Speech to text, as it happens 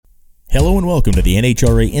Hello and welcome to the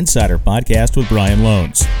NHRA Insider podcast with Brian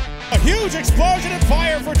Lohnes. A huge explosion and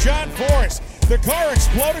fire for John Forrest. The car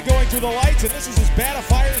exploded going through the lights, and this is as bad a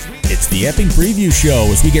fire as we... It's the Epping preview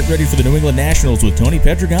show as we get ready for the New England Nationals with Tony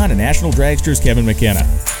Pedregon and National Dragster's Kevin McKenna.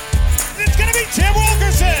 It's going to be Tim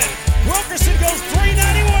Wilkerson. Wilkerson goes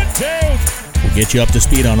 391.2. We'll get you up to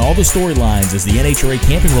speed on all the storylines as the NHRA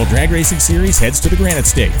Camping World Drag Racing Series heads to the Granite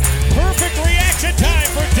State. Perfect reaction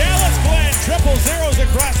time for Dallas Glenn. Triple zeros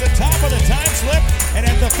across the top of the time slip, and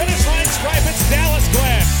at the finish line stripe, it's Dallas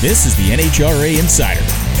Glenn. This is the NHRA Insider.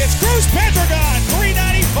 It's Cruz Pedregon,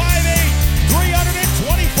 395.8,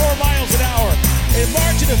 324 miles an hour. A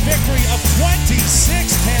margin of victory of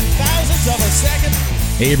 26 ten-thousandths of a second.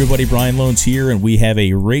 Hey everybody, Brian Lohnes here, and we have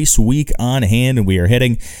a race week on hand, and we are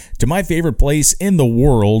heading to my favorite place in the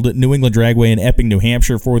world, New England Dragway in Epping, New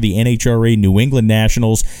Hampshire for the NHRA New England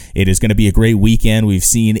Nationals. It is going to be a great weekend. We've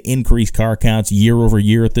seen increased car counts year over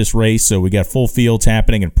year at this race, so we got full fields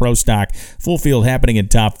happening in Pro Stock, full field happening in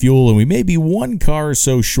Top Fuel, and we may be one car or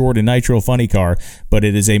so short in Nitro Funny Car, but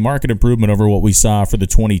it is a market improvement over what we saw for the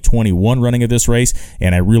 2021 running of this race,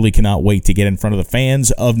 and I really cannot wait to get in front of the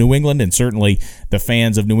fans of New England and certainly the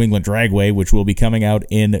fans of New England Dragway, which will be coming out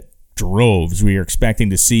in droves. We are expecting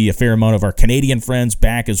to see a fair amount of our Canadian friends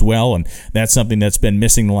back as well, and that's something that's been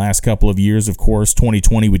missing the last couple of years. Of course,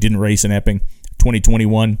 2020 we didn't race in Epping.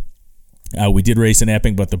 2021 we did race in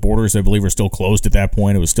Epping, but the borders, I believe, were still closed at that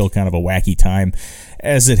point. It was still kind of a wacky time,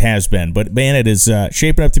 as it has been. But, man, it is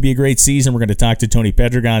shaping up to be a great season. We're going to talk to Tony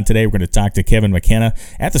Pedregon today. We're going to talk to Kevin McKenna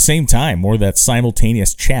at the same time. More of that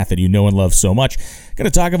simultaneous chat that you know and love so much. Going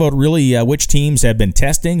to talk about really which teams have been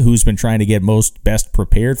testing, who's been trying to get best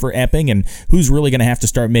prepared for Epping, and who's really going to have to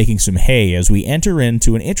start making some hay as we enter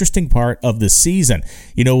into an interesting part of the season.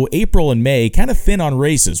 You know, April and May, kind of thin on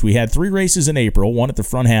races. We had 3 races in April, one at the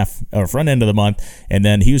front end of the month, and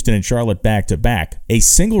then Houston and Charlotte back-to-back. A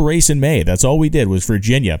single race in May, that's all we did, was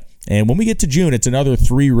Virginia. And when we get to June, it's another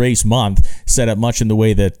 3-race month, set up much in the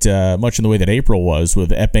way that April was,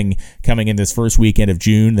 with Epping coming in this first weekend of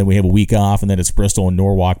June. Then we have a week off, and then it's Bristol and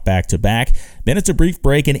Norwalk back-to-back. Then it's a brief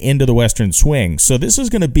break and into the Western Swing. So this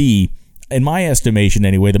is going to be, in my estimation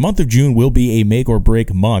anyway, the month of June will be a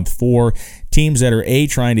make-or-break month for teams that are A,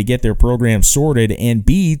 trying to get their program sorted, and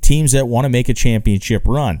B, teams that want to make a championship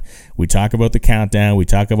run. We talk about the countdown, we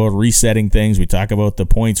talk about resetting things, we talk about the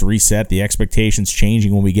points reset, the expectations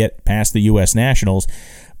changing when we get past the U.S. Nationals,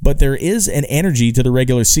 but there is an energy to the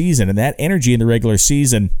regular season, and that energy in the regular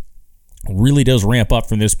season really does ramp up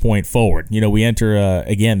from this point forward. You know, we enter,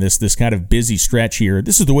 again, this kind of busy stretch here.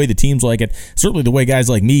 This is the way the teams like it, certainly the way guys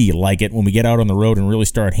like me like it when we get out on the road and really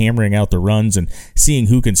start hammering out the runs and seeing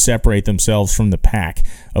who can separate themselves from the pack.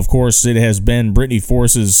 Of course, it has been Brittany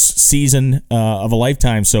Force's season of a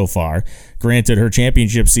lifetime so far. Granted, her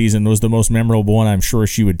championship season was the most memorable one, I'm sure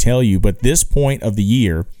she would tell you, but this point of the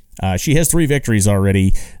year, she has 3 victories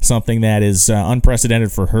already, something that is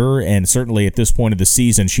unprecedented for her, and certainly at this point of the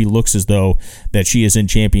season, she looks as though that she is in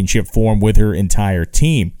championship form with her entire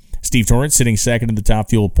team. Steve Torrance, sitting second in the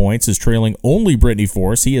Top Fuel points, is trailing only Brittany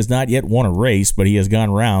Force. He has not yet won a race, but he has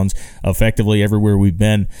gone rounds effectively everywhere we've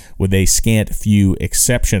been, with a scant few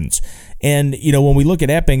exceptions. And, you know, when we look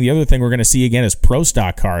at Epping, the other thing we're going to see again is Pro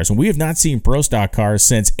Stock cars, and we have not seen Pro Stock cars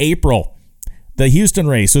since April. The Houston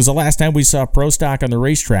race was the last time we saw Pro Stock on the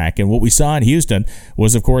racetrack, and what we saw in Houston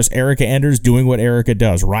was, of course, Erica Enders doing what Erica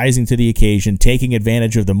does, rising to the occasion, taking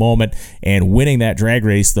advantage of the moment, and winning that drag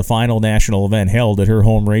race, the final national event held at her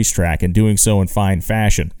home racetrack, and doing so in fine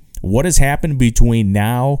fashion. What has happened between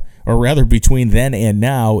now, or rather between then and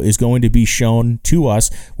now, is going to be shown to us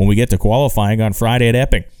when we get to qualifying on Friday at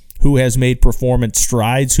Epping. Who has made performance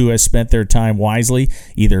strides, who has spent their time wisely,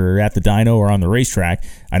 either at the dyno or on the racetrack.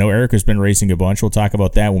 I know Erica's been racing a bunch. We'll talk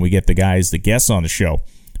about that when we get the guests on the show.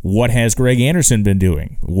 What has Greg Anderson been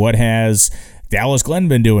doing? What has Dallas Glenn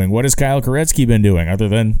been doing? What has Kyle Koretsky been doing, other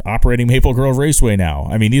than operating Maple Grove Raceway now?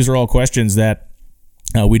 I mean, these are all questions that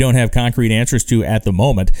we don't have concrete answers to at the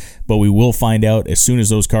moment, but we will find out as soon as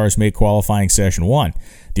those cars make qualifying session 1.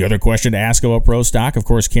 The other question to ask about Pro Stock, of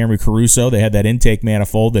course, Camry Caruso. They had that intake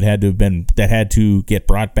manifold that had to get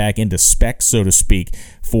brought back into spec, so to speak,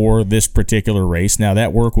 for this particular race. Now,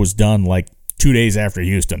 that work was done like 2 days after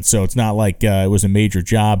Houston, so it's not like it was a major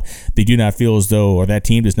job. They do not feel as though, or that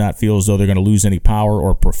team does not feel as though they're going to lose any power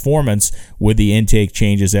or performance with the intake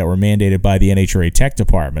changes that were mandated by the NHRA Tech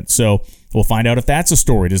Department. So we'll find out if that's a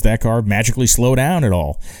story. Does that car magically slow down at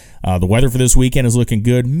all? The weather for this weekend is looking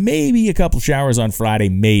good. Maybe a couple showers on Friday,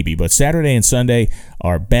 maybe. But Saturday and Sunday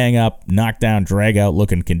are bang-up, knock-down, drag-out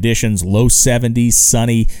looking conditions. Low 70s,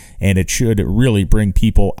 sunny, and it should really bring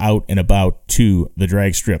people out and about to the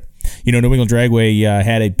drag strip. New England Dragway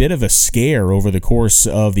had a bit of a scare over the course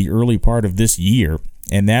of the early part of this year,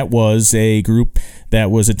 and that was a group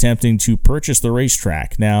that was attempting to purchase the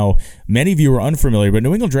racetrack. Now, many of you are unfamiliar, but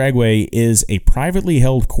New England Dragway is a privately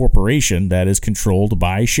held corporation that is controlled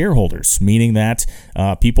by shareholders, meaning that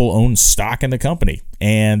people own stock in the company,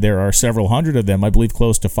 and there are several hundred of them, I believe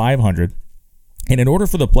close to 500. And in order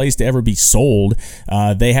for the place to ever be sold,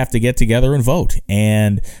 they have to get together and vote.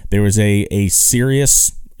 And there was a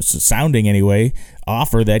serious sounding, anyway,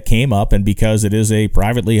 offer that came up. And because it is a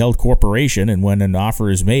privately held corporation, and when an offer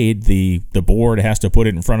is made, the board has to put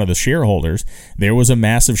it in front of the shareholders, there was a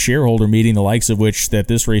massive shareholder meeting, the likes of which that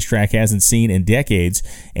this racetrack hasn't seen in decades.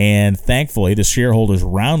 And thankfully, the shareholders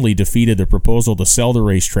roundly defeated the proposal to sell the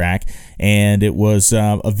racetrack. And it was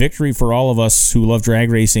a victory for all of us who love drag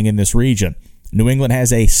racing in this region. New England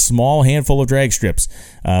has a small handful of drag strips.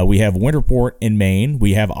 We have Winterport in Maine.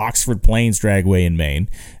 We have Oxford Plains Dragway in Maine.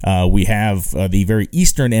 We have the very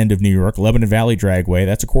eastern end of New York, Lebanon Valley Dragway.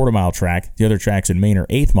 That's a quarter-mile track. The other tracks in Maine are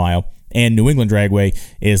eighth mile. And New England Dragway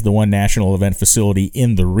is the one national event facility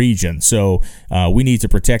in the region. So we need to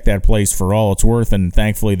protect that place for all it's worth, and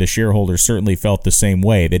thankfully the shareholders certainly felt the same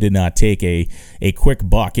way. They did not take a quick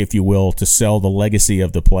buck, if you will, to sell the legacy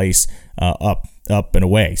of the place up and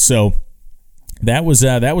away. So that was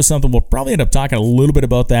something. We'll probably end up talking a little bit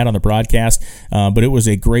about that on the broadcast, but it was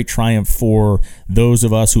a great triumph for those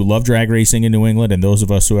of us who love drag racing in New England and those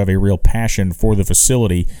of us who have a real passion for the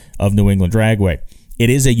facility of New England Dragway. It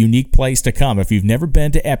is a unique place to come. If you've never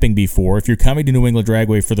been to Epping before, if you're coming to New England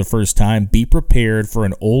Dragway for the first time, be prepared for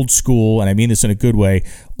an old school, and I mean this in a good way,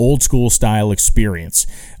 old school style experience.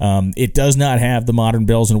 It does not have the modern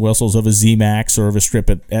bells and whistles of a Z-Max or of a strip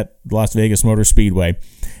at Las Vegas Motor Speedway.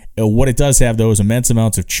 What it does have, though, is immense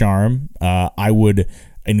amounts of charm. I would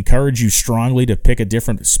encourage you strongly to pick a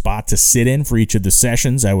different spot to sit in for each of the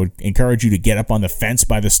sessions. I would encourage you to get up on the fence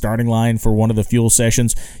by the starting line for one of the fuel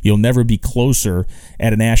sessions. You'll never be closer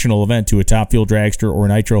at a national event to a Top Fuel Dragster or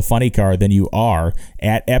Nitro Funny Car than you are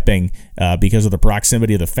at Epping because of the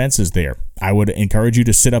proximity of the fences there. I would encourage you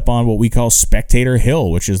to sit up on what we call Spectator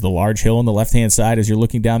Hill, which is the large hill on the left-hand side as you're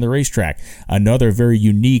looking down the racetrack. Another very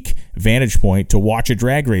unique vantage point to watch a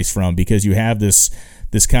drag race from, because you have this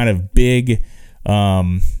kind of big...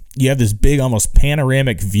 you have this big, almost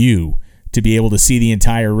panoramic view to be able to see the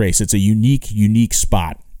entire race. It's a unique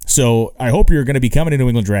spot. So I hope you're going to be coming to New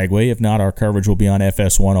England Dragway. If not, our coverage will be on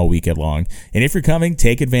FS1 all weekend long. And if you're coming,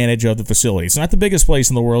 take advantage of the facility. It's not the biggest place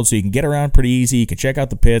in the world, so you can get around pretty easy. You can check out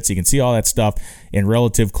the pits. You can see all that stuff in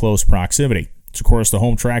relative close proximity. It's, of course, the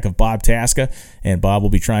home track of Bob Tasca, and Bob will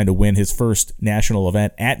be trying to win his first national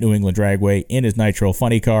event at New England Dragway in his Nitro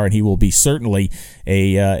Funny Car, and he will be certainly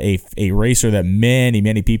a racer that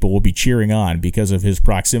many people will be cheering on because of his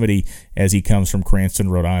proximity as he comes from Cranston,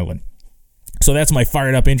 Rhode Island. So that's my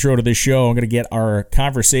fired-up intro to this show. I'm going to get our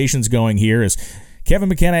conversations going here as Kevin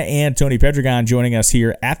McKenna and Tony Pedregon joining us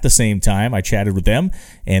here at the same time. I chatted with them,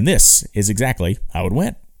 and this is exactly how it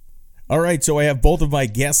went. All right, so I have both of my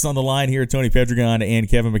guests on the line here, Tony Pedregon and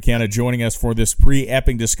Kevin McKenna, joining us for this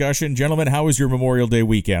pre-Epping discussion. Gentlemen, how was your Memorial Day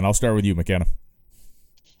weekend? I'll start with you, McKenna.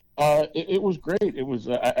 It was great. It was.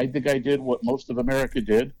 I think I did what most of America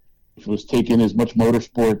did, which was take in as much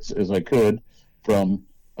motorsports as I could, from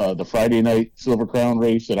the Friday night Silver Crown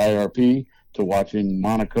race at IRP to watching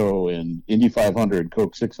Monaco and Indy 500,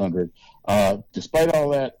 Coke 600. Despite all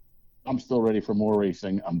that, I'm still ready for more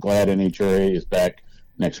racing. I'm glad NHRA is back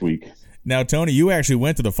next week. Now, Tony, you actually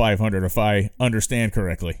went to the 500, if I understand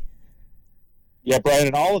correctly. Yeah, Brian,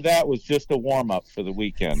 and all of that was just a warm-up for the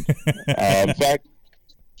weekend. In fact,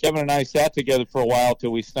 Kevin and I sat together for a while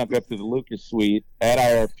till we snuck up to the Lucas Suite at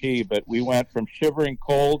IRP, but we went from shivering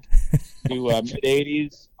cold to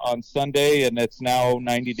mid-80s on Sunday, and it's now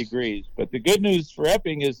 90 degrees. But the good news for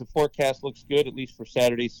Epping is the forecast looks good, at least for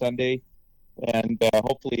Saturday, Sunday, and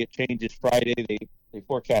hopefully it changes Friday. They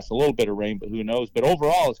forecast a little bit of rain, but who knows? But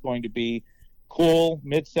overall, it's going to be cool,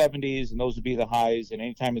 mid-70s, and those would be the highs. And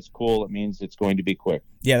anytime it's cool, it means it's going to be quick.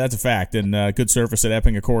 Yeah, that's a fact. And good surface at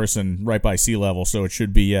Epping, of course, and right by sea level, so it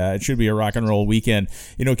should be a rock and roll weekend.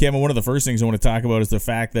 You know, Kevin, one of the first things I want to talk about is the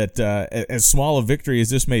fact that as small a victory as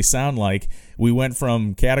this may sound like, we went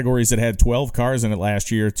from categories that had 12 cars in it last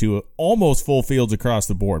year to almost full fields across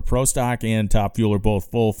the board. Pro Stock and Top Fuel are both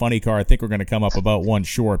full. Funny Car, I think we're going to come up about one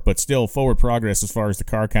short, but still forward progress as far as the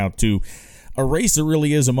car count to a race that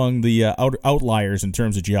really is among the outliers in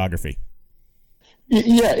terms of geography.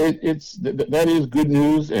 Yeah, that is good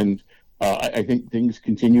news, and I think things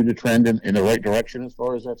continue to trend in the right direction as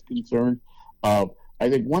far as that's concerned. I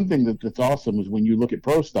think one thing that's awesome is when you look at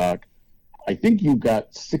Pro Stock, I think you've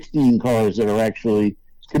got 16 cars that are actually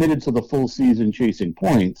committed to the full season chasing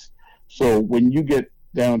points. So when you get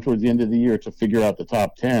down towards the end of the year to figure out the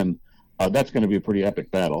top 10, that's going to be a pretty epic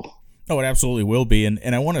battle. Oh, it absolutely will be. And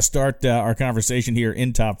I want to start our conversation here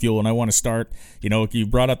in Top Fuel, and I want to start, you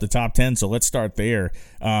brought up the top 10, so let's start there.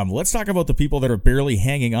 Let's talk about the people that are barely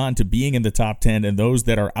hanging on to being in the top 10 and those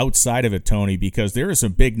that are outside of it, Tony, because there are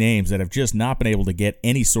some big names that have just not been able to get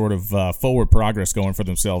any sort of forward progress going for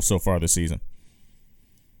themselves so far this season.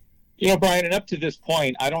 Brian, and up to this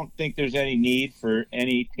point, I don't think there's any need for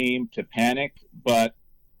any team to panic, but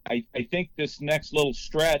I think this next little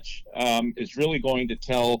stretch is really going to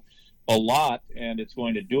tell a lot, and it's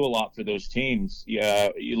going to do a lot for those teams.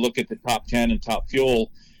 You look at the top 10 and Top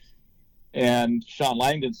Fuel, and Sean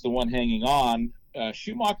Langdon's the one hanging on.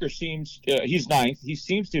 Schumacher he's ninth. He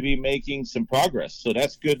seems to be making some progress, so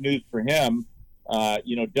that's good news for him.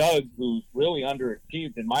 Doug, who's really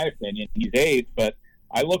underachieved in my opinion, he's eighth, but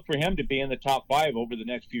I look for him to be in the top 5 over the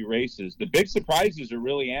next few races. The big surprises are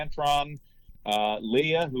really Antron,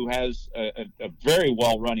 Leah, who has a very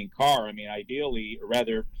well-running car. I mean, ideally, or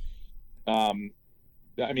rather,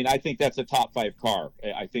 I think that's a top 5 car.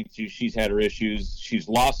 I think she's had her issues. She's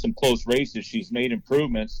lost some close races. She's made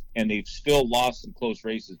improvements, and they've still lost some close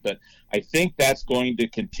races. But I think that's going to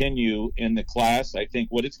continue in the class. I think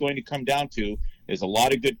what it's going to come down to is a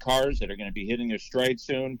lot of good cars that are going to be hitting their stride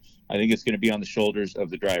soon. I think it's going to be on the shoulders of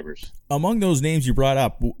the drivers. Among those names you brought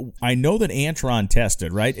up, I know that Antron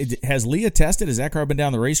tested, right? Has Leah tested? Has that car been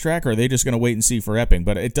down the racetrack, or are they just going to wait and see for Epping?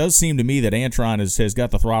 But it does seem to me that Antron has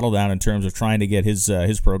got the throttle down in terms of trying to get his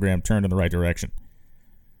program turned in the right direction.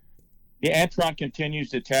 Yeah, Antron continues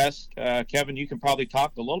to test. Kevin, you can probably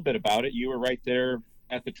talk a little bit about it. You were right there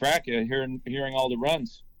at the track hearing all the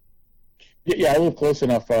runs. Yeah, I live close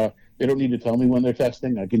enough. They don't need to tell me when they're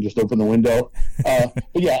testing. I can just open the window. But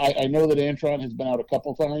yeah, I know that Antron has been out a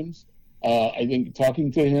couple times. I think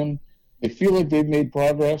talking to him, they feel like they've made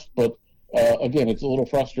progress. But again, it's a little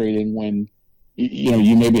frustrating when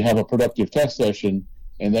you maybe have a productive test session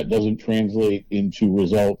and that doesn't translate into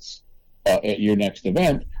results at your next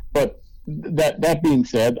event. But that being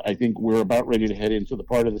said, I think we're about ready to head into the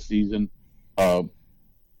part of the season.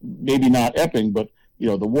 Maybe not Epping, but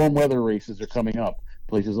the warm weather races are coming up,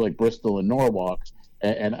 places like Bristol and Norwalk,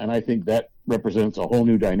 and I think that represents a whole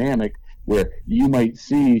new dynamic where you might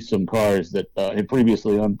see some cars that had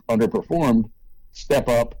previously underperformed step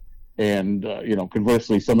up, and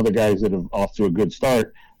conversely, some of the guys that have off to a good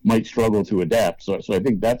start might struggle to adapt. So I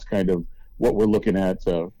think that's kind of what we're looking at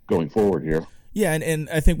going forward here. Yeah, and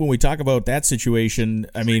I think when we talk about that situation,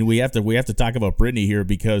 I mean, we have to talk about Brittany here,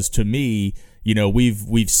 because to me,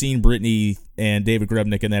 we've seen Brittany and David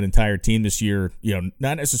Grebnick and that entire team this year,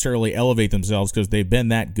 not necessarily elevate themselves because they've been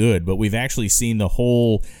that good, but we've actually seen the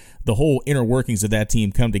whole inner workings of that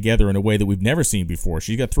team come together in a way that we've never seen before.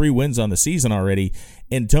 She's got 3 wins on the season already.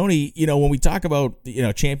 And Tony, when we talk about,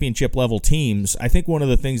 championship level teams, I think one of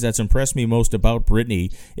the things that's impressed me most about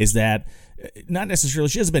Brittany is that not necessarily,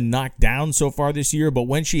 she hasn't been knocked down so far this year, but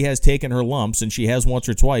when she has taken her lumps, and she has once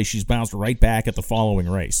or twice, she's bounced right back at the following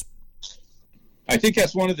race. I think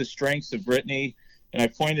that's one of the strengths of Brittany, and I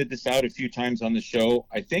pointed this out a few times on the show.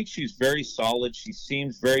 I think she's very solid. She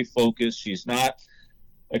seems very focused. She's not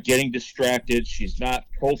getting distracted. She's not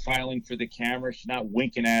profiling for the camera. She's not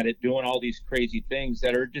winking at it, doing all these crazy things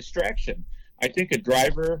that are a distraction. I think a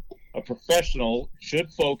driver, a professional,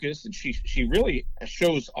 should focus, and she really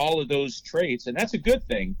shows all of those traits, and that's a good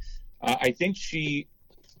thing. I think she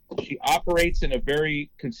operates in a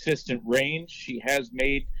very consistent range. She has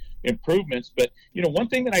made improvements, but one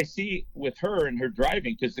thing that I see with her and her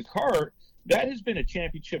driving, because the car, that has been a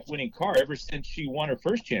championship winning car ever since she won her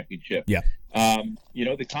first championship. Yeah.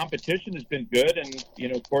 The competition has been good, and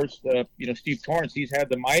of course, Steve Torrance, he's had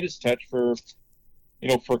the Midas touch for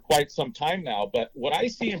quite some time now. But what I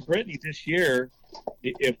see in Brittany this year,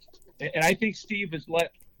 I think Steve has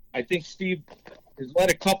let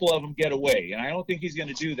a couple of them get away, and I don't think he's going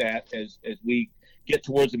to do that as we get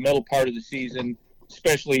towards the middle part of the season,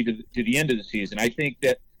 especially to the end of the season. I think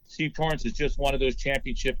that Steve Torrance is just one of those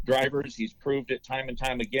championship drivers. He's proved it time and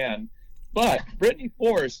time again. But Brittany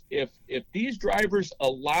Force, if these drivers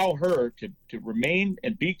allow her to remain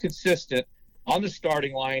and be consistent on the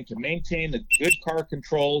starting line, to maintain the good car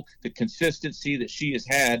control, the consistency that she has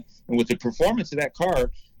had, and with the performance of that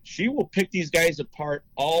car, she will pick these guys apart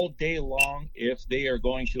all day long if they are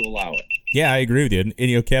going to allow it. Yeah, I agree with you.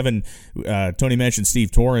 And Kevin, Tony mentioned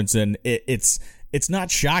Steve Torrance, and it's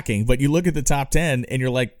not shocking, but you look at the top 10 and you're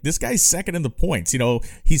like, this guy's second in the points.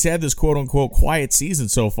 He's had this quote unquote quiet season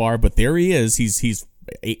so far, but there he is. He's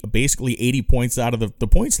basically 80 points out of the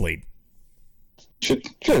points lead.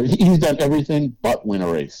 Sure, he's done everything but win a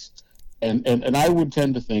race, and I would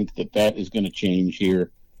tend to think that is going to change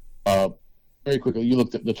here very quickly. You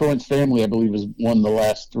looked at the Torrance family, I believe, has won the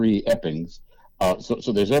last 3 Eppings,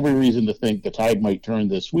 so there's every reason to think the tide might turn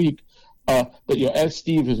this week. But as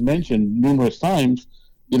Steve has mentioned numerous times,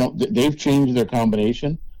 they've changed their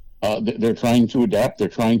combination. They're trying to adapt. They're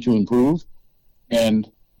trying to improve, and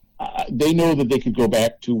they know that they could go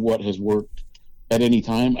back to what has worked at any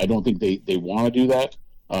time. I don't think they want to do that.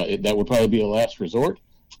 That would probably be a last resort.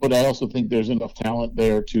 But I also think there's enough talent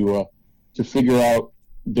there to figure out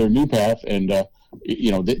their new path, and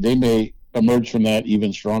they may emerge from that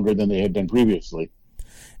even stronger than they had been previously.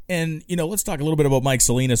 And, let's talk a little bit about Mike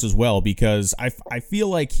Salinas as well, because I feel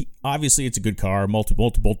like obviously it's a good car,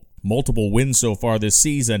 multiple wins so far this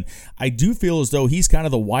season. I do feel as though he's kind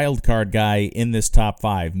of the wild card guy in this top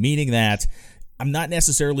 5, meaning that I'm not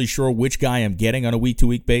necessarily sure which guy I'm getting on a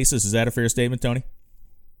week-to-week basis. Is that a fair statement, Tony?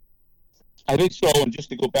 I think so. And just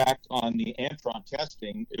to go back on the Antron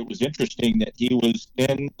testing, it was interesting that he was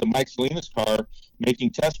in the Mike Salinas car making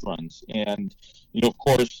test runs. And, of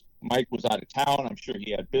course, Mike was out of town. I'm sure he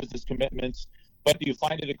had business commitments. But do you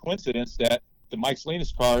find it a coincidence that the Mike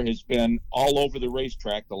Salinas car has been all over the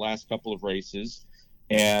racetrack the last couple of races?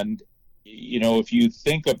 And, if you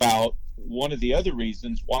think about one of the other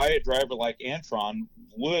reasons why a driver like Antron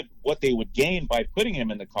what they would gain by putting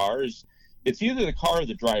him in the car is it's either the car or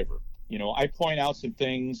the driver. I point out some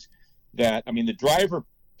things that, the driver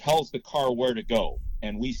tells the car where to go.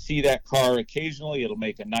 And we see that car occasionally. It'll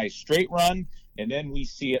make a nice straight run, and then we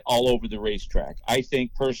see it all over the racetrack. I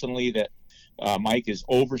think personally that Mike is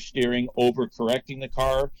oversteering, overcorrecting the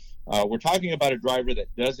car. We're talking about a driver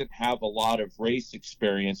that doesn't have a lot of race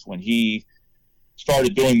experience when he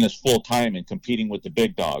started doing this full time and competing with the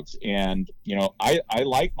big dogs. And, I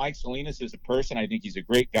like Mike Salinas as a person. I think he's a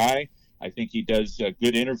great guy. I think he does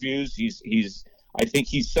good interviews. I think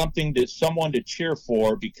he's someone to cheer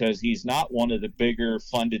for because he's not one of the bigger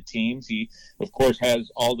funded teams. He, of course,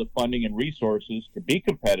 has all the funding and resources to be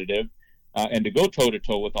competitive and to go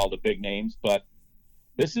toe-to-toe with all the big names. But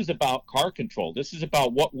this is about car control. This is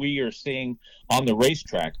about what we are seeing on the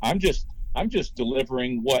racetrack. I'm just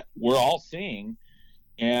delivering what we're all seeing,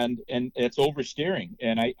 and it's oversteering.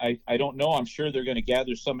 And I don't know. I'm sure they're going to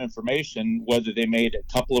gather some information, whether they made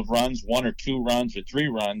a couple of runs, 1 or 2 runs or 3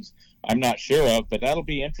 runs. I'm not sure of, but that'll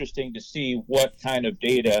be interesting to see what kind of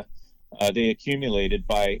data they accumulated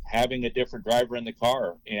by having a different driver in the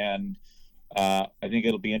car. And I think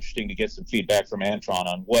it'll be interesting to get some feedback from Antron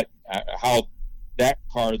on how that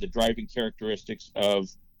car, the driving characteristics of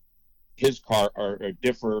his car are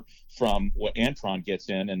differ from what Antron gets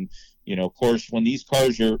in. And, of course, when these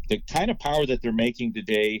cars are the kind of power that they're making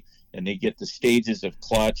today and they get the stages of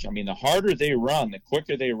clutch, the harder they run, the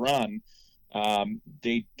quicker they run,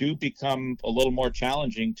 they do become a little more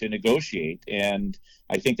challenging to negotiate. And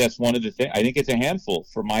I think that's one of the things. I think it's a handful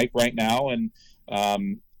for Mike right now. And,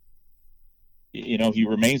 he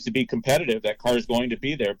remains to be competitive. That car is going to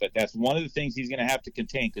be there, but that's one of the things he's going to have to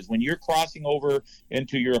contain, because when you're crossing over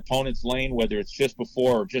into your opponent's lane, whether it's just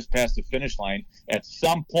before or just past the finish line, at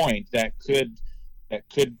some point that could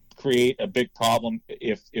create a big problem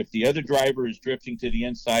if the other driver is drifting to the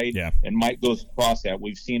inside. Yeah. And Mike goes across that.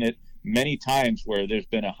 We've seen it many times where there's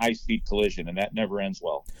been a high-speed collision, and that never ends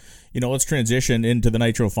well. Let's transition into the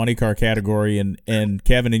Nitro Funny Car category. And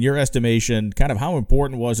Kevin, in your estimation, kind of how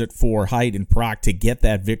important was it for Height and Proc to get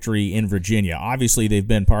that victory in Virginia? Obviously, they've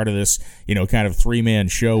been part of this, kind of 3-man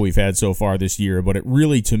show we've had so far this year, but it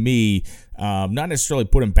really, to me, not necessarily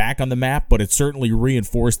put him back on the map, but it certainly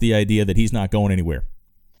reinforced the idea that he's not going anywhere.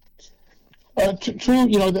 True,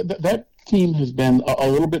 that team has been a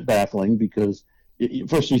little bit baffling because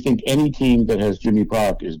first, you think any team that has Jimmy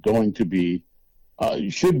Proc is going to be,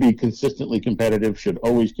 should be consistently competitive, should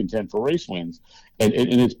always contend for race wins. And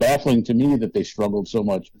it's baffling to me that they struggled so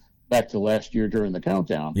much back to last year during the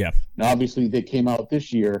countdown. Yeah. Now, obviously, they came out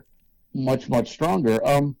this year much, much stronger.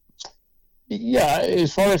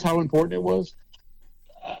 As far as how important it was,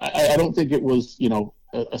 I don't think it was,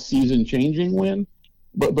 a season-changing win,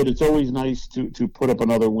 but it's always nice to put up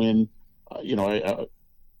another win.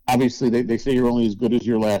 Obviously, they say you're only as good as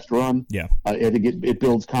your last run. Yeah. I think it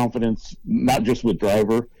builds confidence, not just with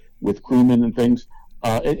driver, with crewmen and things.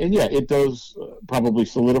 It does probably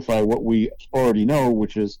solidify what we already know,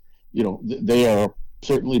 which is, they are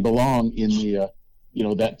certainly belong in the,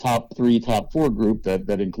 that top 3, top 4 group that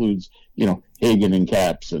includes, Hagan and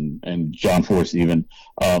Capps and John Force even,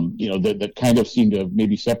 that kind of seem to have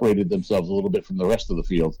maybe separated themselves a little bit from the rest of the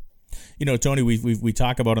field. You know, Tony, we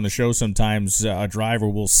talk about on the show sometimes a driver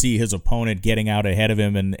will see his opponent getting out ahead of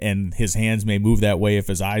him, and his hands may move that way if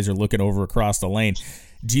his eyes are looking over across the lane.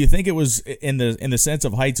 Do you think it was in the sense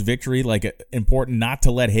of Height's victory, like important not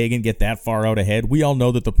to let Hagan get that far out ahead? We all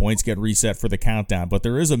know that the points get reset for the countdown, but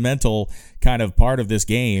there is a mental kind of part of this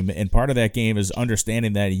game, and part of that game is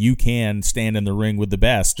understanding that you can stand in the ring with the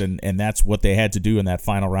best, and that's what they had to do in that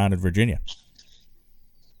final round in Virginia.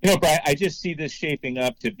 You know, Brian, I just see this shaping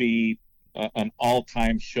up to be an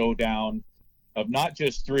all-time showdown of not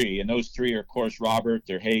just three, and those three are, of course, Robert,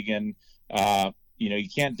 they're Hagan. You know, you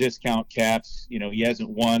can't discount Caps. You know, he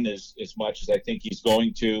hasn't won as much as I think he's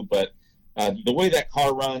going to, but the way that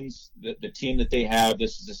car runs, the team that they have,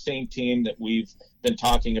 this is the same team that we've been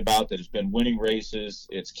talking about that has been winning races.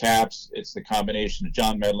 It's Caps. It's the combination of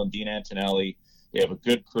John Medlin, Dean Antonelli. They have a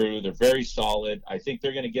good crew. They're very solid. I think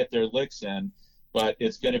they're going to get their licks in, but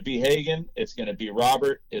it's going to be Hagan. It's going to be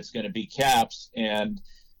Robert. It's going to be Caps. And,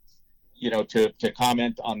 you know, to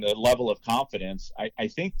comment on the level of confidence, I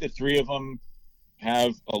think the three of them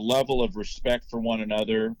have a level of respect for one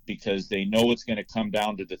another because they know it's going to come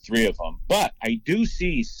down to the three of them. But I do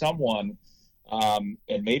see someone, and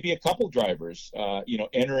maybe a couple drivers, you know,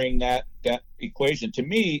 entering that equation. To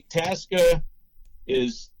me, Tasca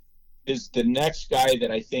is the next guy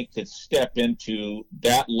that I think could step into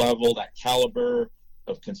that level, that caliber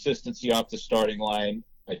of consistency off the starting line.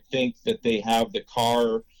 I think that they have the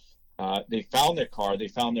car. They found their car. They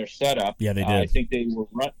found their setup. Yeah, they did. I think they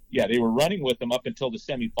were running with them up until the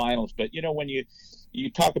semifinals. But, you know, when you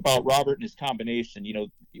talk about Robert and his combination, you know,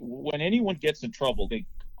 when anyone gets in trouble, they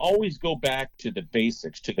always go back to the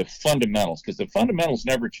basics, to the fundamentals, because the fundamentals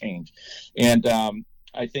never change. And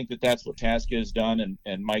I think that that's what Tasca has done,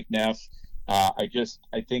 and Mike Neff. I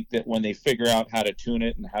think that when they figure out how to tune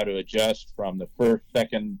it and how to adjust from the first,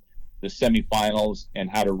 second, the semifinals, and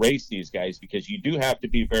how to race these guys, because you do have to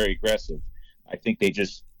be very aggressive. I think they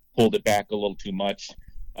just pulled it back a little too much.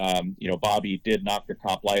 You know, Bobby did knock the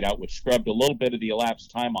top light out, which scrubbed a little bit of the elapsed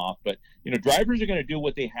time off. But, you know, drivers are going to do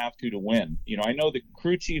what they have to win. You know, I know the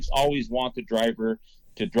crew chiefs always want the driver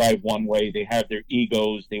to drive one way. They have their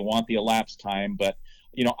egos. They want the elapsed time. But,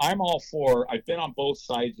 you know, I'm all for, I've been on both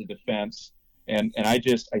sides of the fence. And I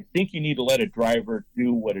think you need to let a driver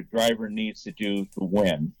do what a driver needs to do to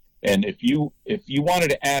win. And if you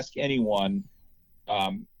wanted to ask anyone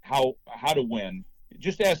how to win,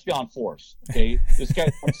 just ask John Force. Okay, this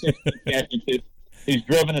guy won 16 championships. He's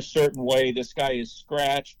driven a certain way. This guy is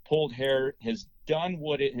scratched, pulled hair, has done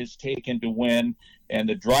what it has taken to win, and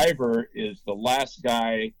the driver is the last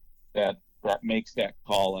guy that makes that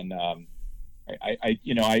call. And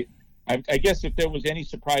I guess if there was any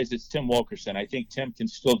surprise, it's Tim Wilkerson. I think Tim can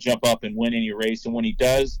still jump up and win any race, and when he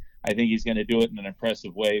does, I think he's going to do it in an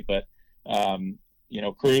impressive way. But, you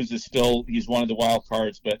know, Cruz is still, he's one of the wild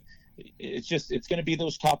cards, but it's going to be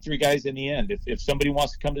those top three guys in the end. If somebody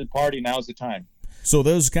wants to come to the party, now's the time. So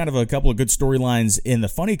those kind of a couple of good storylines in the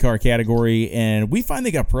funny car category, and we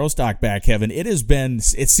finally got Pro Stock back, Kevin. It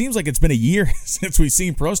seems like it's been a year since we've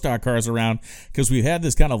seen Pro Stock cars around, because we've had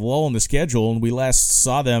this kind of lull in the schedule, and we last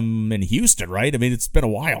saw them in Houston, right? I mean, it's been a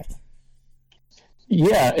while.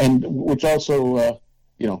 Yeah, and which also,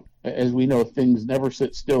 you know, as we know, things never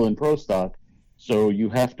sit still in Pro Stock, so you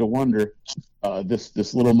have to wonder,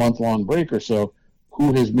 this little month-long break or so,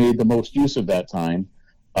 who has made the most use of that time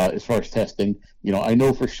as far as testing. You know, I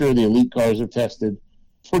know for sure the elite cars have tested.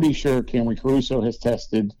 Pretty sure Camry Caruso has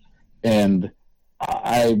tested, and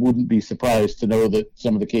I wouldn't be surprised to know that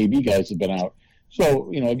some of the KB guys have been out.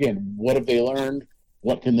 So, you know, again, what have they learned?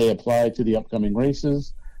 What can they apply to the upcoming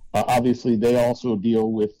races? Obviously, they also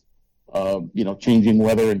deal with you know, changing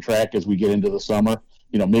weather and track as we get into the summer.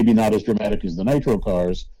 You know, maybe not as dramatic as the nitro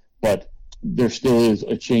cars, but there still is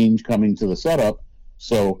a change coming to the setup.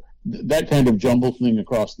 So that kind of jumble thing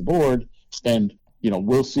across the board, and, you know,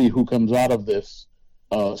 we'll see who comes out of this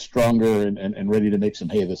stronger and ready to make some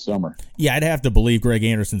hay this summer. Yeah, I'd have to believe Greg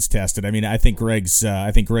Anderson's tested. I mean, I think Greg's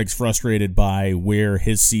frustrated by where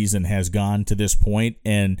his season has gone to this point.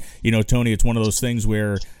 And, you know, Tony, it's one of those things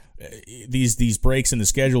where these breaks in the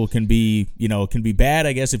schedule can be bad,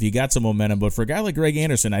 I guess, if you got some momentum. But for a guy like Greg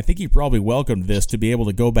Anderson, I think he probably welcomed this to be able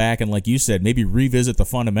to go back and, like you said, maybe revisit the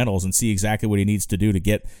fundamentals and see exactly what he needs to do to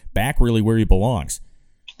get back really where he belongs.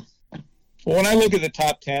 Well, when I look at the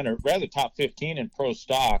top 10, or rather top 15 in Pro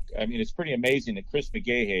Stock, I mean, it's pretty amazing that Chris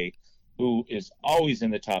McGahey, who is always in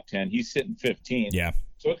the top 10, he's sitting 15. Yeah.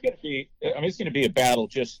 So it's going to be a battle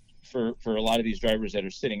just for a lot of these drivers that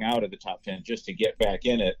are sitting out of the top 10 just to get back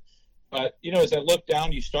in it. But, you know, as I look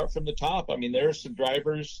down, you start from the top. I mean, there are some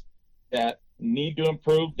drivers that need to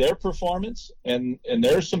improve their performance, and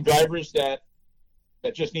there are some drivers that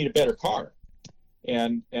just need a better car.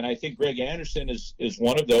 And I think Greg Anderson is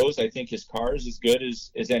one of those. I think his car is as good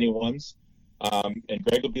as anyone's. And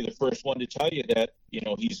Greg will be the first one to tell you that,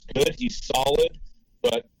 he's good, he's solid,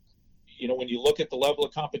 but, when you look at the level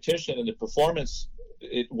of competition and the performance,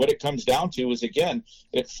 what it comes down to is, again,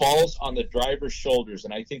 it falls on the driver's shoulders.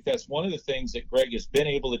 And I think that's one of the things that Greg has been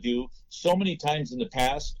able to do so many times in the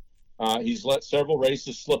past. He's let several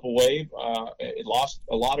races slip away. Lost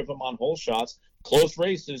a lot of them on hole shots, close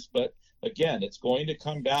races. But again, it's going to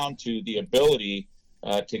come down to the ability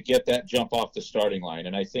to get that jump off the starting line.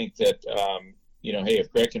 And I think that, hey,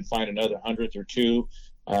 if Greg can find another 100th or two,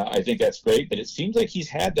 I think that's great. But it seems like he's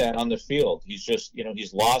had that on the field. He's just,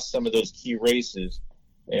 he's lost some of those key races.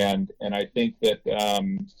 And I think that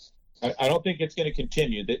I don't think it's going to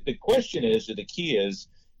continue. The question is, or the key is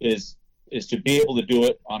to be able to do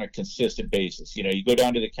it on a consistent basis. You go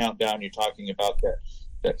down to the countdown, you're talking about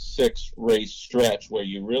that 6-race stretch where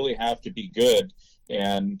you really have to be good.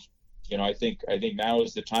 And, I think now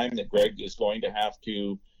is the time that Greg is going to have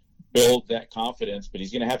to build that confidence, but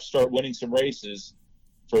he's going to have to start winning some races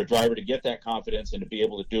for a driver to get that confidence and to be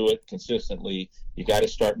able to do it consistently. You got to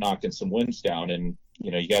start knocking some wins down, and,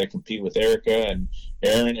 you got to compete with Erica and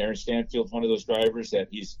Aaron Stanfield's one of those drivers that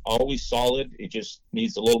he's always solid. It just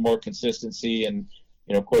needs a little more consistency. And,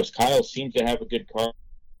 of course, Kyle seems to have a good car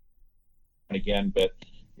again, but,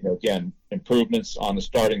 again, improvements on the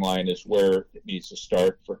starting line is where it needs to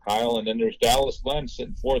start for Kyle. And then there's Dallas Glenn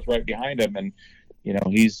sitting fourth right behind him. And,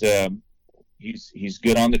 he's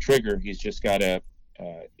good on the trigger. He's just got to,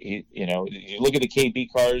 you look at the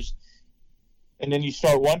KB cars, and then you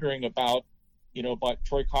start wondering about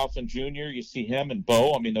Troy Coughlin Jr. You see him and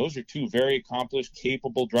Bo. I mean, those are two very accomplished,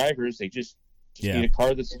 capable drivers. They just need a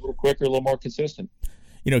car that's a little quicker, a little more consistent.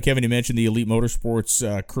 Kevin, you mentioned the Elite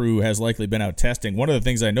Motorsports crew has likely been out testing. One of the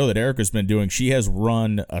things I know that Erica's been doing, she has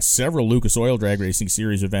run several Lucas Oil Drag Racing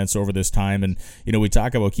Series events over this time. And, we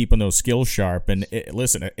talk about keeping those skills sharp. And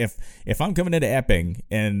listen, if I'm coming into Epping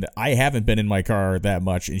and I haven't been in my car that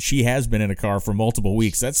much and she has been in a car for multiple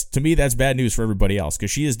weeks, to me, that's bad news for everybody else,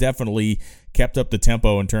 because she has definitely kept up the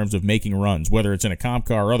tempo in terms of making runs, whether it's in a comp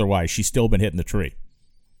car or otherwise. She's still been hitting the tree.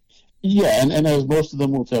 Yeah, and as most of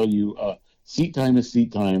them will tell you, seat time is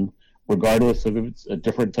seat time, regardless of if it's a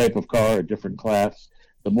different type of car, a different class.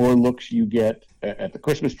 The more looks you get at the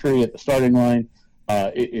Christmas tree, at the starting line,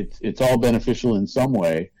 it's all beneficial in some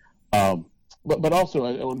way. But also,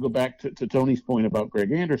 I want to go back to Tony's point about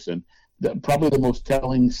Greg Anderson. Probably the most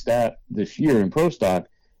telling stat this year in Pro Stock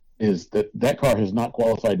is that car has not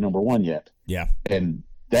qualified number one yet. Yeah. And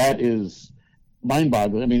that is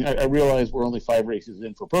mind-boggling. I mean, I realize we're only 5 races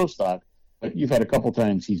in for Pro Stock, but you've had a couple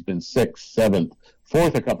times he's been 6th, 7th,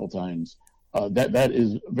 4th a couple times. That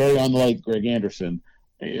is very unlike Greg Anderson,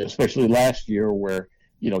 especially last year where,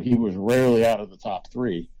 he was rarely out of the top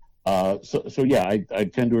 3. So yeah, I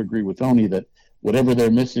tend to agree with Tony that whatever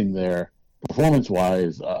they're missing there,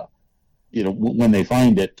 performance-wise, when they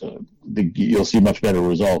find it, you'll see much better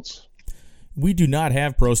results. We do not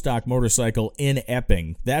have Pro Stock Motorcycle in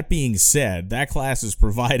Epping. That being said, that class has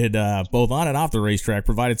provided, both on and off the racetrack,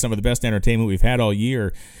 provided some of the best entertainment we've had all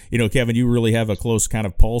year. Kevin, you really have a close kind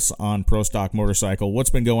of pulse on Pro Stock Motorcycle. What's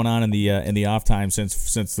been going on in the off time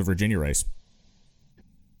since the Virginia race?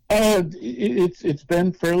 It's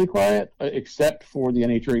been fairly quiet, except for the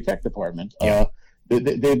NHRA Tech Department. Yeah.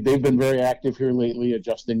 They've been very active here lately,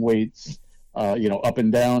 adjusting weights, up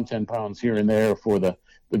and down, 10 pounds here and there for the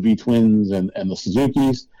V-twins and the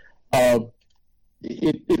Suzukis.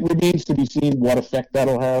 It remains to be seen what effect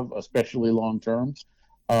that'll have, especially long term.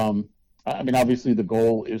 I mean, obviously the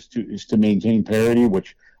goal is to maintain parity,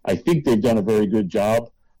 which I think they've done a very good job.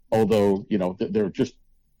 Although there just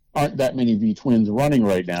aren't that many V-twins running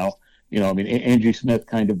right now. I mean, Angie Smith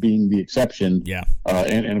kind of being the exception. Yeah.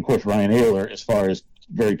 And of course Ryan Ayler as far as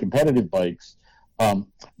very competitive bikes.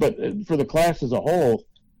 But for the class as a whole,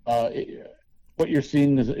 what you're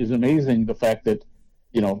seeing is amazing. The fact that,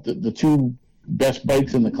 the 2 best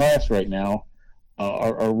bikes in the class right now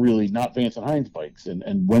are really not Vance and Hines bikes.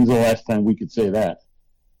 And when's the last time we could say that?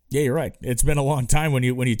 Yeah, you're right. It's been a long time when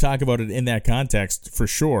you talk about it in that context, for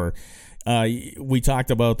sure. We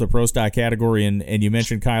talked about the Pro Stock category, and you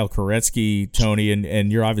mentioned Kyle Koretsky, Tony,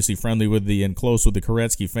 and you're obviously friendly with and close with the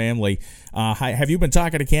Koretsky family. Have you been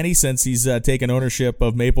talking to Kenny since he's taken ownership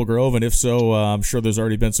of Maple Grove? And if so, I'm sure there's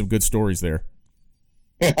already been some good stories there.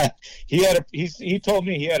 He told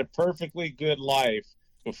me he had a perfectly good life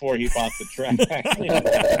before he bought the track.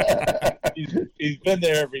 he's been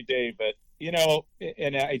there every day, but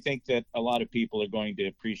and I think that a lot of people are going to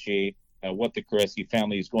appreciate what the Koreski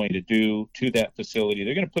family is going to do to that facility.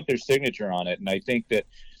 They're going to put their signature on it, and I think that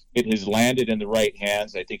it has landed in the right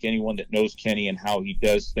hands. I think anyone that knows Kenny and how he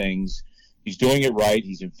does things, he's doing it right.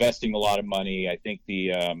 He's investing a lot of money. I think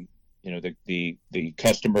the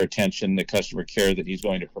customer attention, the customer care that he's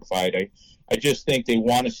going to provide, I just think they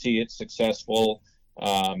want to see it successful.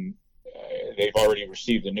 They've already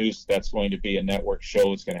received the news that's going to be a network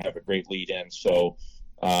show. It's going to have a great lead in. So,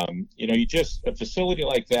 a facility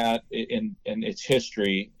like that in its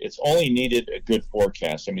history, it's only needed a good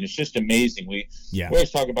forecast. I mean, it's just amazing. We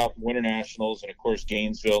always talk about the Winter Nationals and, of course,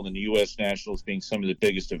 Gainesville and the U.S. Nationals being some of the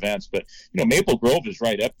biggest events. But, Maple Grove is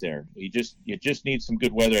right up there. You just need some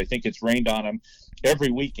good weather. I think it's rained on him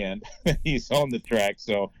every weekend. He's on the track.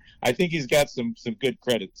 So I think he's got some good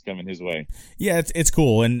credits coming his way. Yeah, it's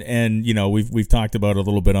cool, and we've talked about it a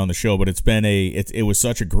little bit on the show, but it was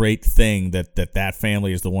such a great thing that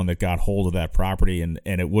family is the one that got hold of that property, and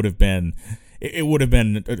it would have been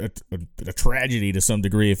a tragedy to some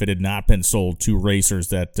degree if it had not been sold to racers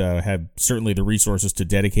that have certainly the resources to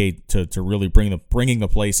dedicate to really bringing the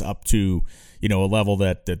place up to a level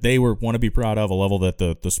that they want to be proud of, a level that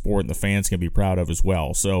the sport and the fans can be proud of as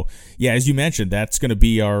well. So yeah, as you mentioned, that's going to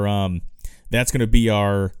be our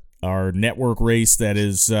network race that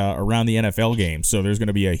is around the NFL game. So there's going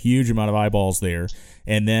to be a huge amount of eyeballs there.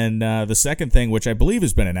 And then the second thing, which I believe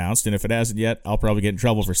has been announced, and if it hasn't yet, I'll probably get in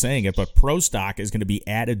trouble for saying it, but Pro Stock is going to be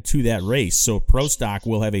added to that race. So Pro Stock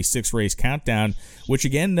will have a 6-race countdown, which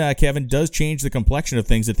again, Kevin, does change the complexion of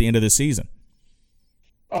things at the end of the season.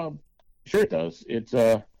 Sure it does. It's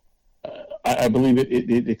I believe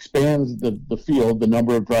it expands the field, the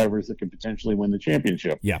number of drivers that can potentially win the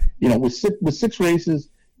championship. Yeah. With 6 races,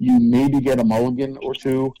 you maybe get a mulligan or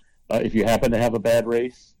two if you happen to have a bad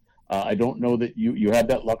race. I don't know that you have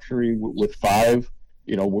that luxury with 5,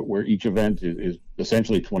 where each event is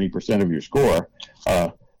essentially 20% of your score.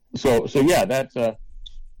 So yeah, that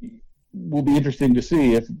will be interesting to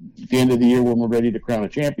see if at the end of the year when we're ready to crown a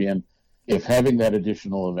champion, if having that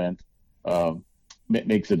additional event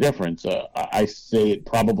makes a difference. I say it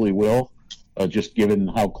probably will, just given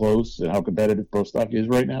how close and how competitive Pro Stock is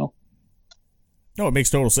right now. No, it makes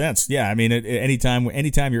total sense. Yeah, I mean,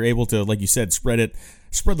 anytime you're able to, like you said, spread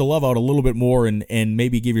the love out a little bit more and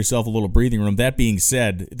maybe give yourself a little breathing room. That being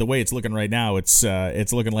said, the way it's looking right now, it's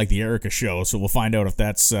looking like the Erica show. So we'll find out if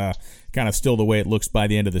that's kind of still the way it looks by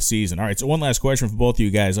the end of the season. All right, so one last question for both of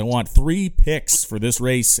you guys. I want 3 picks for this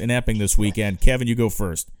race in Epping this weekend. Kevin, you go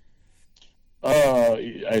first.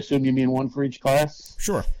 I assume you mean one for each class?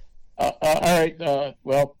 Sure. All right.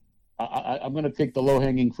 Well, I'm going to take the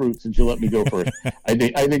low-hanging fruit since you let me go first. I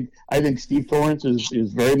think Steve Torrance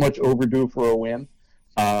is very much overdue for a win.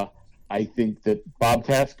 I think that Bob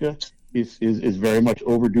Tasca is very much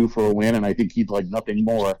overdue for a win, and I think he'd like nothing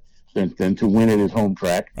more than to win at his home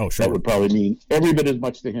track. Oh, sure. That would probably mean every bit as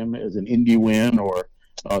much to him as an Indy win or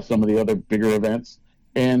some of the other bigger events.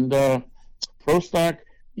 And Pro Stock,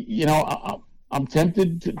 I'm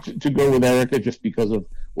tempted to go with Erica just because of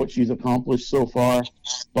what she's accomplished so far,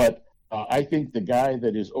 but I think the guy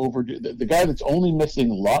that is overdue, the guy that's only missing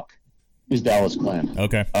luck, is Dallas Glenn.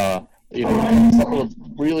 Okay. A couple of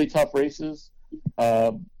really tough races.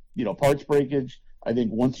 Parts breakage. I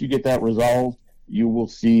think once you get that resolved, you will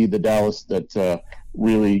see the Dallas that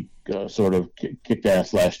really sort of kicked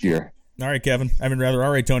ass last year. All right, Kevin. All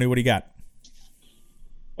right, Tony. What do you got?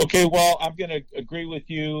 Okay, well, I'm going to agree with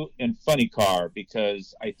you in Funny Car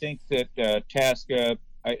because I think that Tasca,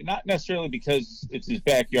 not necessarily because it's his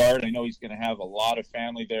backyard. I know he's going to have a lot of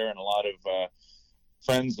family there and a lot of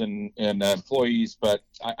friends and employees, but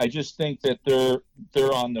I just think that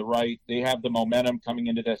they're on the right. They have the momentum coming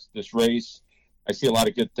into this race. I see a lot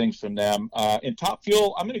of good things from them. In Top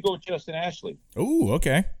Fuel, I'm going to go with Justin Ashley. Ooh,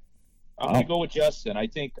 okay. I'm going to go with Justin. I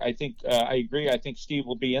agree. I think Steve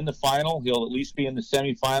will be in the final. He'll at least be in the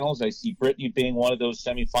semifinals. I see Brittany being one of those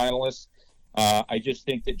semifinalists. I just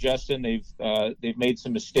think that Justin, they've made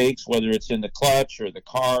some mistakes, whether it's in the clutch or the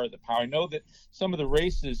car or the power. I know that some of the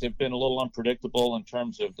races have been a little unpredictable in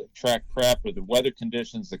terms of the track prep or the weather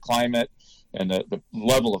conditions, the climate, and the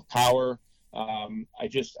level of power.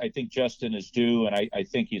 I think Justin is due, and I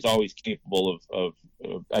think he's always capable of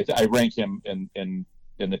I rank him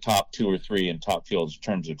in the top 2 or 3 in Top Fuels in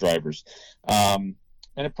terms of drivers. And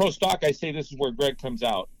at Pro Stock, I say this is where Greg comes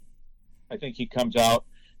out. I think he comes out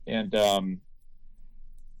and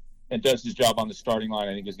does his job on the starting line.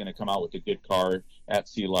 I think he's going to come out with a good car at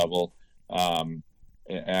sea level. And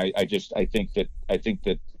I think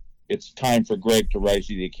that it's time for Greg to rise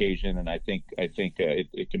to the occasion, and I think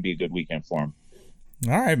it can be a good weekend for him.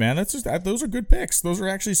 All right, man. Those are good picks. Those are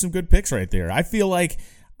actually some good picks right there. I feel like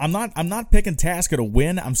I'm not picking Tasca to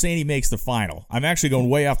win. I'm saying he makes the final. I'm actually going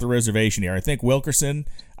way off the reservation here. I think Wilkerson.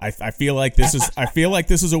 I feel like this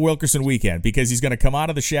is a Wilkerson weekend because he's going to come out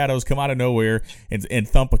of the shadows, come out of nowhere, and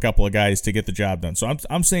thump a couple of guys to get the job done. So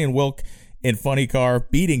I'm saying Wilk in funny car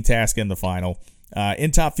beating Tasca in the final. In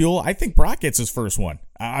Top Fuel, I think Brock gets his first one.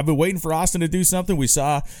 I've been waiting for Austin to do something. We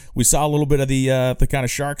saw a little bit of the kind of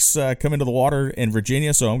sharks come into the water in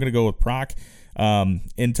Virginia, so I'm going to go with Brock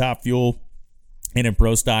in Top Fuel. And in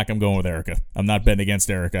Pro Stock, I'm going with Erica. I'm not betting against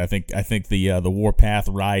Erica. I think the Warpath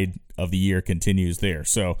ride of the year continues there.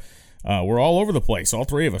 So we're all over the place, all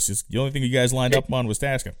three of us. The only thing you guys lined up on was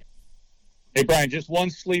Tasca. Hey, Brian, just one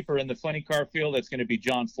sleeper in the funny car field. That's going to be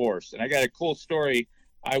John Force. And I got a cool story.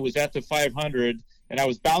 I was at the 500, and I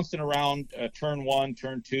was bouncing around turn 1,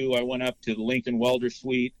 turn 2. I went up to the Lincoln Welder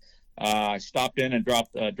Suite. I stopped in and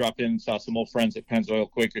dropped in and saw some old friends at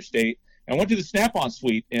Pennzoil Quaker State. I went to the Snap-on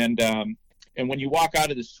Suite, and when you walk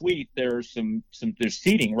out of the suite, there's there's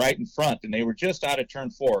seating right in front, and they were just out of turn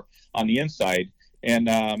 4 on the inside.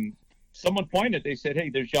 And someone pointed. They said, "Hey,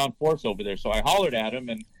 there's John Force over there." So I hollered at him,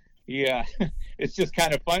 and he it's just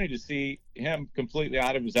kind of funny to see him completely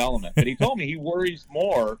out of his element. But he told me he worries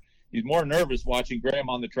more. He's more nervous watching Graham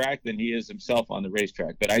on the track than he is himself on the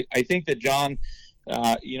racetrack. But I think that John,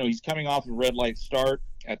 he's coming off a red light start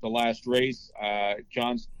at the last race.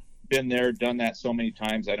 John's been there, done that so many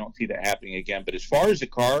times. I don't see that happening again. But as far as the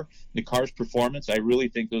car's performance, I really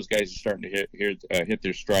think those guys are starting to hit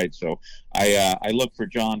their stride. So I look for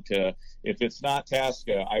John to, if it's not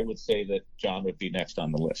Tasca, I would say that John would be next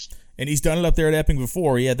on the list. And he's done it up there at Epping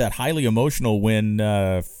before. He had that highly emotional win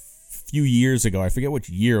a few years ago. I forget which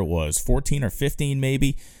year it was, 14 or 15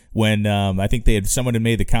 maybe, when I think someone had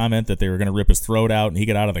made the comment that they were going to rip his throat out, and he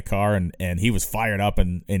got out of the car and he was fired up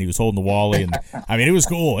and he was holding the Wally, and I mean, it was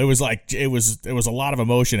cool. It was like it was a lot of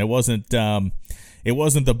emotion. It wasn't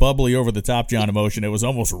the bubbly over the top John emotion. It was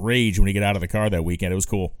almost rage when he got out of the car that weekend. It was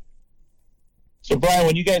cool. So Brian,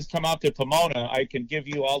 when you guys come out to Pomona, I can give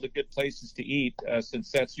you all the good places to eat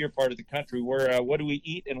since that's your part of the country. What do we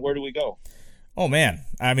eat and where do we go? Oh, man.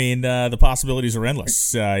 I mean, the possibilities are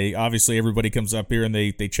endless. Obviously, everybody comes up here and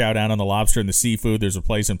they chow down on the lobster and the seafood. There's a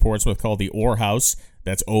place in Portsmouth called the Orr House.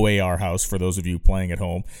 That's OAR House for those of you playing at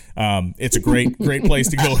home. It's a great place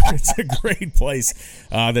to go. It's a great place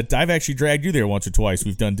that I've actually dragged you there once or twice.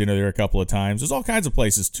 We've done dinner there a couple of times. There's all kinds of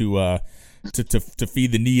places to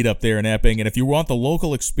feed the need up there in Epping. And if you want the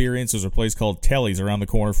local experience, there's a place called Telly's around the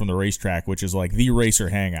corner from the racetrack, which is like the racer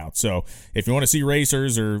hangout. So if you want to see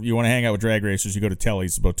racers or you want to hang out with drag racers, you go to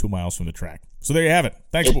Telly's, about 2 miles from the track. So there you have it.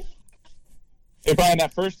 Thanks. Hey, Brian,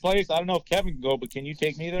 that first place, I don't know if Kevin can go, but can you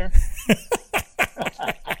take me there?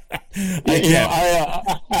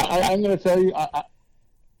 I'm going to tell you, I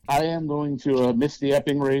am going to miss the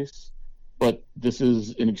Epping race, but this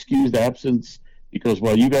is an excused absence. Because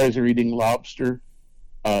while you guys are eating lobster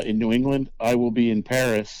in New England, I will be in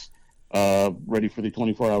Paris, ready for the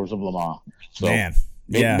 24 Hours of Le Mans. So man,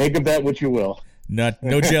 make of that what you will.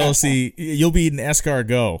 No jealousy. You'll be eating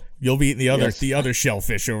escargot. You'll be eating the other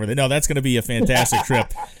shellfish over there. No, that's going to be a fantastic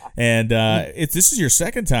trip. And this is your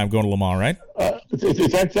second time going to Le Mans, right?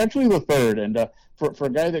 It's actually the third. And for a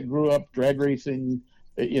guy that grew up drag racing,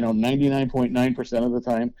 99.9% of the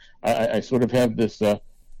time, I sort of have this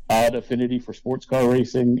odd affinity for sports car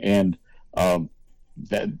racing, and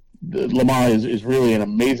that the Le Mans is really an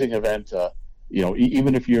amazing event.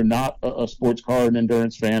 Even if you're not a sports car and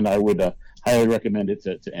endurance fan, I would highly recommend it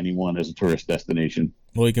to anyone as a tourist destination.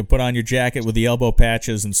 Well, you can put on your jacket with the elbow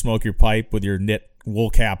patches and smoke your pipe with your knit wool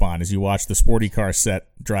cap on as you watch the sporty car set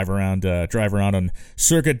drive around on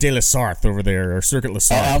Circuit de la Sarthe over there, or Circuit La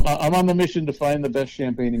Sarthe. I'm on the mission to find the best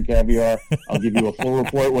champagne and caviar. I'll give you a full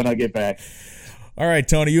report when I get back. All right,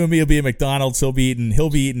 Tony, you and me will be at McDonald's. He'll be eating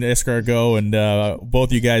escargot, and both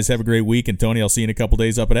of you guys have a great week. And Tony, I'll see you in a couple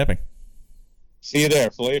days up at Epping. See you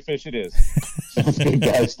there. Filet of fish it is. Sounds good,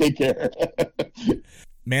 guys. Take care.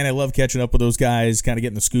 Man, I love catching up with those guys, kind of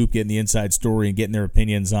getting the scoop, getting the inside story, and getting their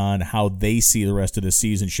opinions on how they see the rest of the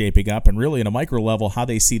season shaping up, and really, on a micro level, how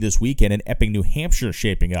they see this weekend in Epping, New Hampshire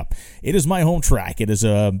shaping up. It is my home track. It is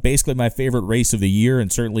basically my favorite race of the year,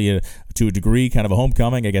 and certainly to a degree, kind of a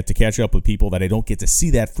homecoming. I get to catch up with people that I don't get to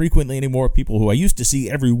see that frequently anymore, people who I used to see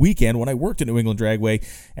every weekend when I worked at New England Dragway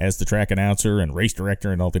as the track announcer and race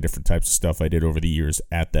director and all the different types of stuff I did over the years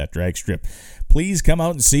at that drag strip. Please come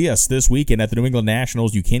out and see us this weekend at the New England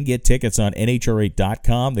Nationals. You can get tickets on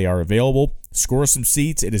NHRA.com. They are available. Score some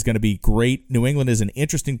seats. It is going to be great. New England is an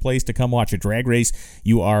interesting place to come watch a drag race.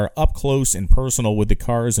 You are up close and personal with the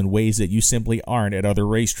cars in ways that you simply aren't at other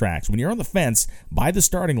racetracks. When you're on the fence by the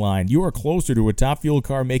starting line, you are closer to a top fuel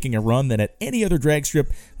car making a run than at any other drag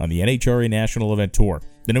strip on the NHRA National Event Tour.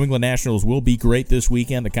 The New England Nationals will be great this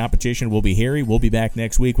weekend. The competition will be hairy. We'll be back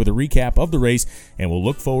next week with a recap of the race, and we'll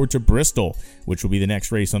look forward to Bristol, which will be the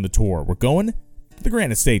next race on the tour. We're going to the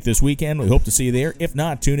Granite State this weekend. We hope to see you there. If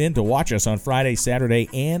not, tune in to watch us on Friday, Saturday,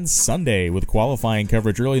 and Sunday with qualifying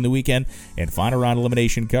coverage early in the weekend and final round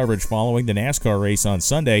elimination coverage following the NASCAR race on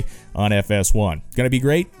Sunday on FS1. It's going to be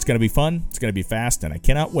great. It's going to be fun. It's going to be fast, and I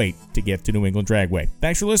cannot wait to get to New England Dragway.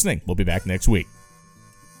 Thanks for listening. We'll be back next week.